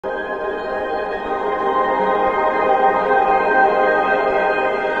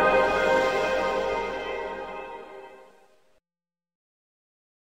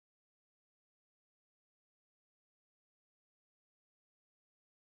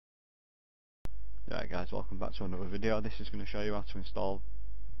Alright guys, welcome back to another video. This is going to show you how to install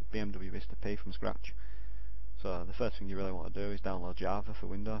BMW ISTA from scratch. So the first thing you really want to do is download Java for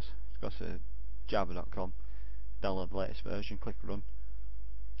Windows. Go to java.com, download the latest version, click run,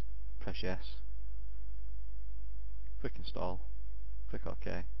 press yes, click install, click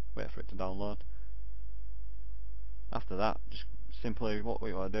OK, wait for it to download. After that, just simply what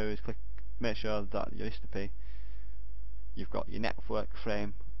we want to do is make sure that your ISTA you've got your network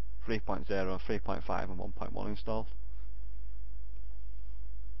frame 3.0, 3.5 and 1.1 installed.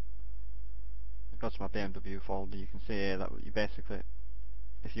 I go to my BMW folder. You can see here that you basically,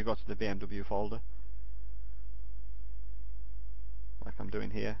 if you go to the BMW folder, like I'm doing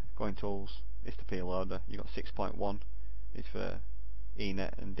here, going tools, ISTA loader, you got 6.1 is for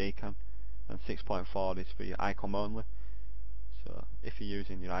ENET and DCAN, and 6.4 is for your ICOM only. So if you're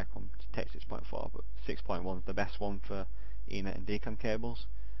using your ICOM, take 6.4, but 6.1 is the best one for ENET and DCAN cables.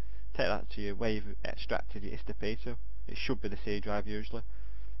 Take that to where you've extracted your ISTA to. It should be the C drive usually.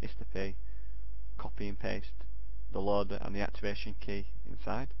 ISTA, copy and paste the loader and the activation key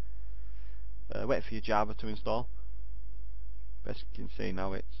inside. Wait for your Java to install. As you can see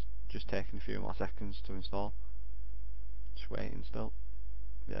now, it's just taking a few more seconds to install. Just waiting still.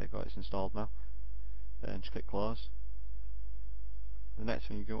 There you go, it's installed now. Then just click close. The next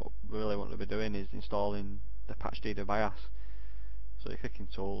thing you really want to be doing is installing the patch D BIOS. So you click in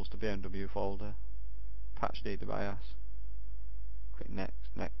tools, the BMW folder, patch D BIOS, click next,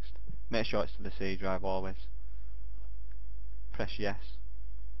 next. Make sure it's to the C drive always. Press yes.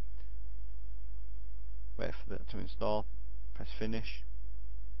 Wait for that to install. Press finish.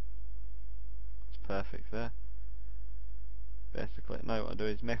 It's perfect there. Basically, now what I do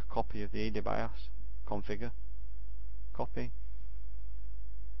is make a copy of the ED BIOS, configure, copy.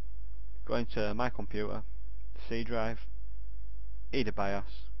 Go into my computer, the C drive, ED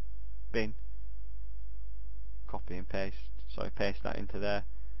BIOS, bin, copy and paste. So I paste that into there.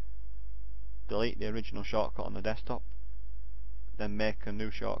 Delete the original shortcut on the desktop, then make a new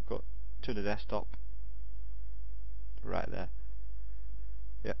shortcut to the desktop, right there.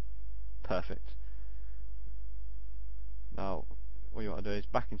 Yep, perfect. Now what you want to do is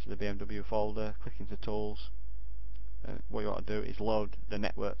back into the BMW folder, click into tools, and what you want to do is load the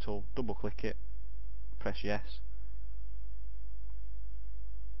network tool, double click it, press yes.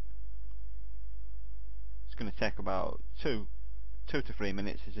 It's going to take about 2 to 3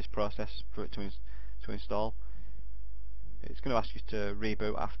 minutes is this process for it to install. It's going to ask you to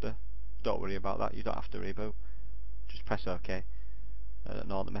reboot after. Don't worry about that, you don't have to reboot. Just press OK and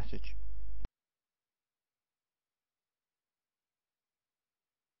ignore the message.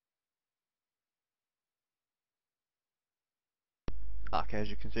 Okay, as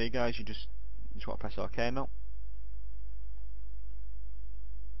you can see guys, you just want to press OK now.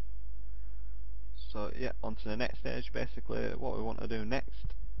 So yeah, on to the next stage. Basically what we want to do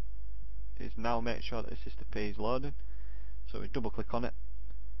next is now make sure that this ISTA is loading. So we double click on it,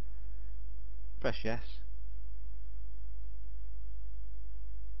 press yes.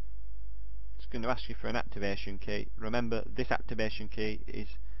 It's going to ask you for an activation key. Remember, this activation key is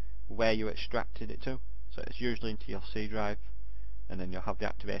where you extracted it to, so it's usually into your C drive, and then you'll have the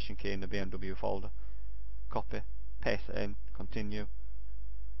activation key in the BMW folder. Copy, paste it in, continue.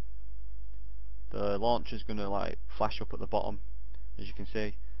 The launcher is going to flash up at the bottom, as you can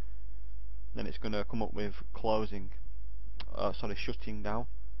see. Then it's going to come up with shutting down.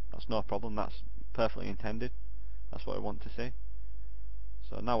 That's no problem, that's perfectly intended. That's what I want to see.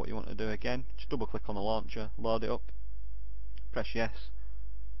 So now what you want to do again, just double click on the launcher, load it up, press yes.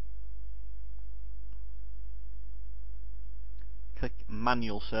 Click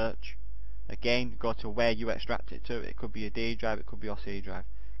manual search. Again, go to where you extract it to. It could be a D drive, it could be your C drive.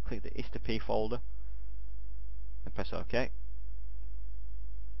 Click the ISTA folder and press OK.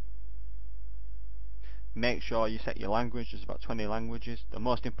 Make sure you set your language. There's about 20 languages. The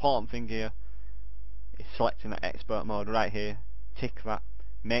most important thing here is selecting that expert mode right here. Tick that.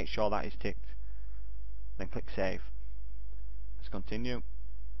 Make sure that is ticked. Then click save. Let's continue.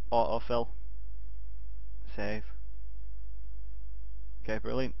 Autofill. Save. Okay,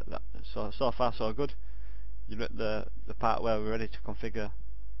 brilliant. So far so good. You're at the part where we're ready to configure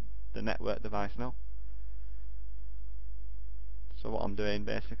the network device now. So what I'm doing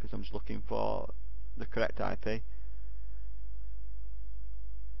basically is I'm just looking for the correct IP.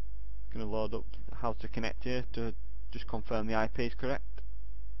 Going to load up how to connect here to just confirm the IP is correct.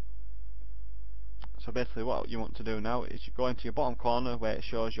 So basically what you want to do now is you go into your bottom corner where it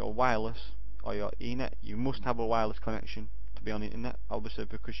shows your wireless or your ENET. You must have a wireless connection to be on the internet, obviously,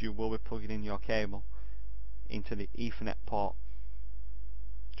 because you will be plugging in your cable into the Ethernet port.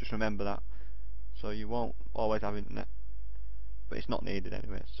 Just remember that. so you won't always have internet, but it's not needed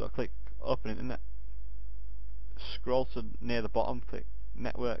anyway. So click open internet, scroll to near the bottom, click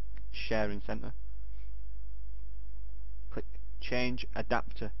network sharing center, click change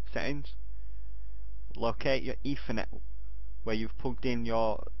adapter settings, locate your Ethernet where you've plugged in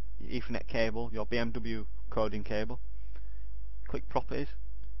your Ethernet cable, your BMW coding cable, click properties,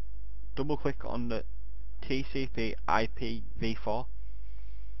 double click on the TCP IPv4,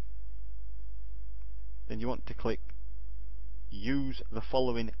 then you want to click use the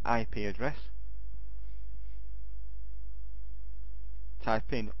following IP address,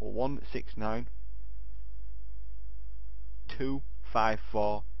 type in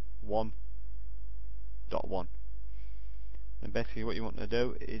 169.254.1.1, and basically what you want to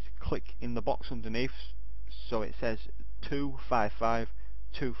do is click in the box underneath so it says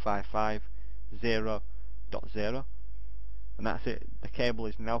 255.255.0.0, and that's it. The cable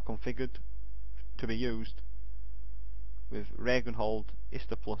is now configured to be used with Regenhold,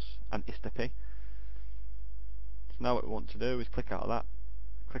 ISTA Plus and ISTA P. So now what we want to do is click out of that,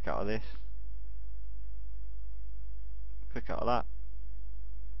 click out of this, click out of that.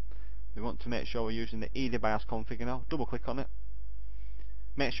 We want to make sure we're using the ED BIOS config now. Double click on it,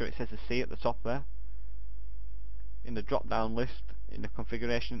 make sure it says a C at the top there. In the drop down list in the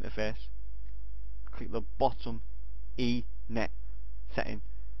configuration interface, click the bottom ENet setting,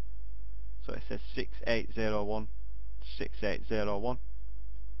 so it says 6801.6801,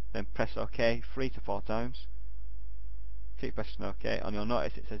 then press OK 3 to 4 times, keep pressing OK, and you'll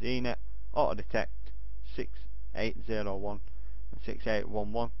notice it says ENet auto detect 6801 and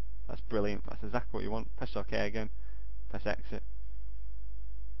 6811. That's brilliant, that's exactly what you want. Press OK again, press exit.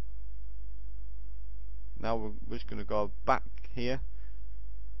 Now we're just going to go back here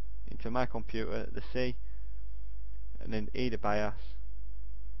into my computer, the C, and then ED BIOS,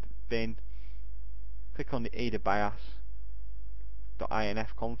 bin, click on the ED BIOS.inf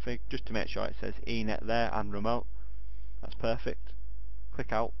config just to make sure it says ENet there and remote. That's perfect.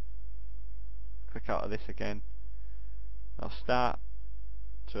 Click out of this again. Now start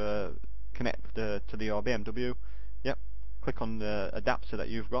to connect to your BMW. Yep. Click on the adapter that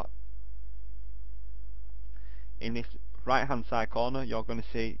you've got. In this right hand side corner you're going to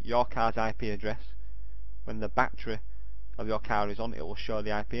see your car's IP address. When the battery of your car is on, it will show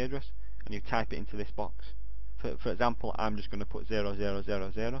the IP address, and you type it into this box. For example, I'm just going to put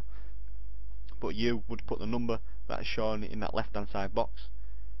 0000, but you would put the number that is shown in that left hand side box,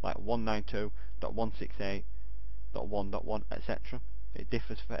 like 192.168.1.1, etc. It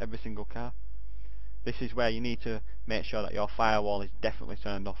differs for every single car. This is where you need to make sure that your firewall is definitely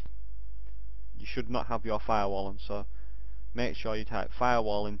turned off. You should not have your firewall on, so make sure you type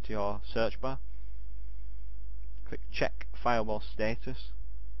firewall into your search bar, click check firewall status,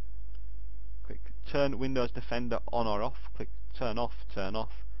 click turn Windows Defender on or off, click turn off,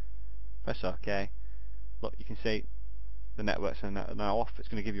 press OK. Look, you can see the networks are now off. It's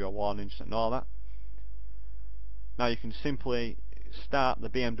going to give you a warning, just ignore that. Now you can simply start the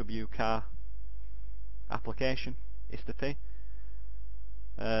BMW car application, ISTA P.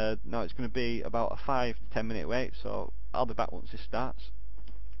 Now it's going to be about a 5 to 10 minute wait, so I'll be back once this starts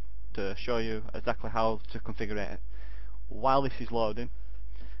to show you exactly how to configure it. While this is loading,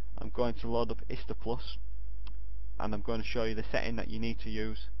 I'm going to load up ISTA Plus, and I'm going to show you the setting that you need to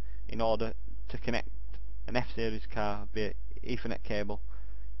use in order to connect an F-Series car via Ethernet cable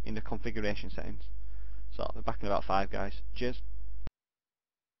in the configuration settings. So I'll be back in about 5, guys. Cheers.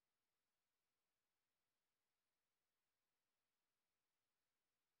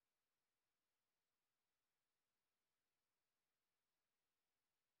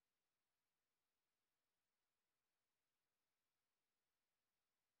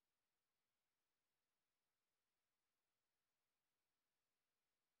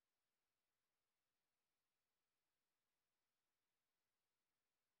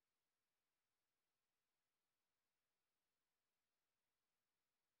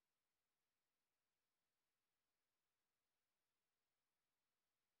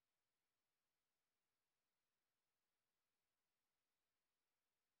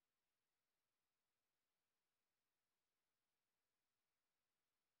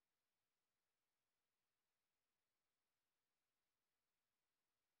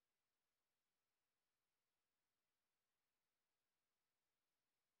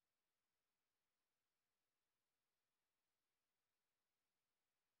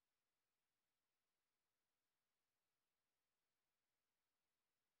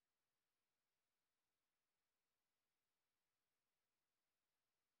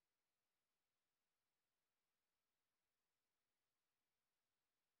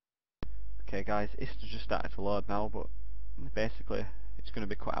 Okay guys, ISTA just started to load now, but basically it's going to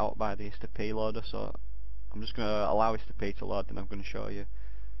be cut out by the ISTA P loader, so I'm just going to allow ISTA P to load and I'm going to show you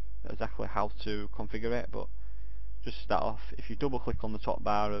exactly how to configure it. But just to start off, if you double click on the top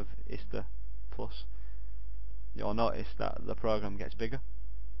bar of ISTA Plus, you'll notice that the program gets bigger.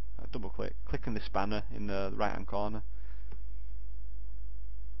 Double click, click on the spanner in the right hand corner,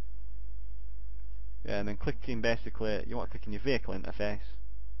 and then clicking, basically you want to click in your vehicle interface.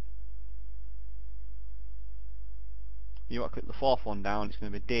 You want to click the fourth one down. It's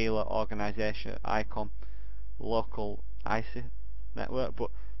going to be dealer, organisation, ICOM, local ICA network, but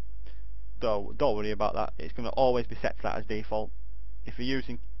don't worry about that. It's going to always be set to that as default. If you're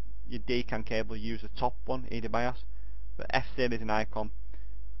using your DCAN cable, use the top one, ED BIOS. But F series and ICOM,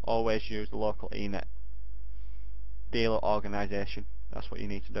 always use the local ENET. Dealer organisation, that's what you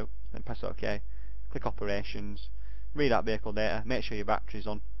need to do. Then press OK. Click operations, read out vehicle data, make sure your battery's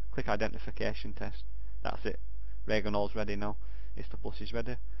on, click identification test. That's it. Regonol's ready now. ISTA Plus is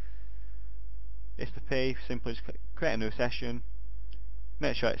ready. ISTA P, simply just create a new session,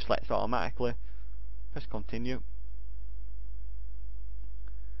 make sure it selects automatically, press continue.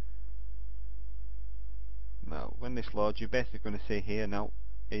 Now when this loads, you're basically going to see here now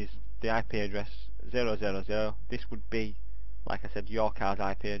is the IP address 000. This would be, like I said, your car's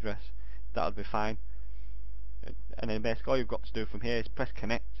IP address. That would be fine. And then basically all you've got to do from here is press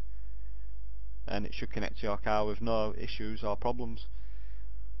connect, and it should connect to your car with no issues or problems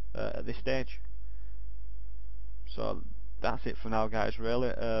at this stage. So that's it for now guys,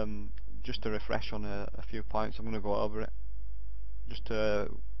 really. Just to refresh on a few points, I'm going to go over it just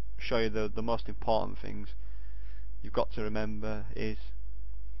to show you the most important things you've got to remember. Is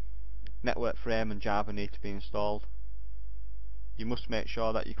network frame and Java need to be installed. You must make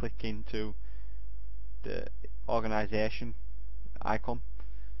sure that you click into the organisation icon.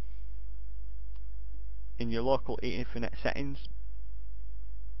 In your local Ethernet settings,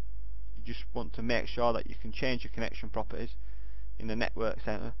 you just want to make sure that you can change your connection properties in the network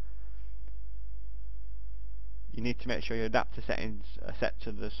center. You need to make sure your adapter settings are set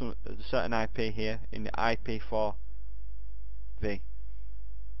to the certain IP here in the IP4V. You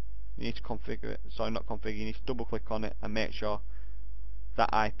need to configure it. Sorry, not configure, you need to double click on it and make sure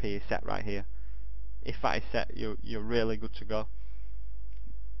that IP is set right here. If that is set, you're really good to go.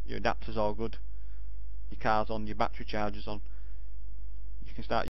 Your adapter's all good, your car's on, your battery charger's on. You can start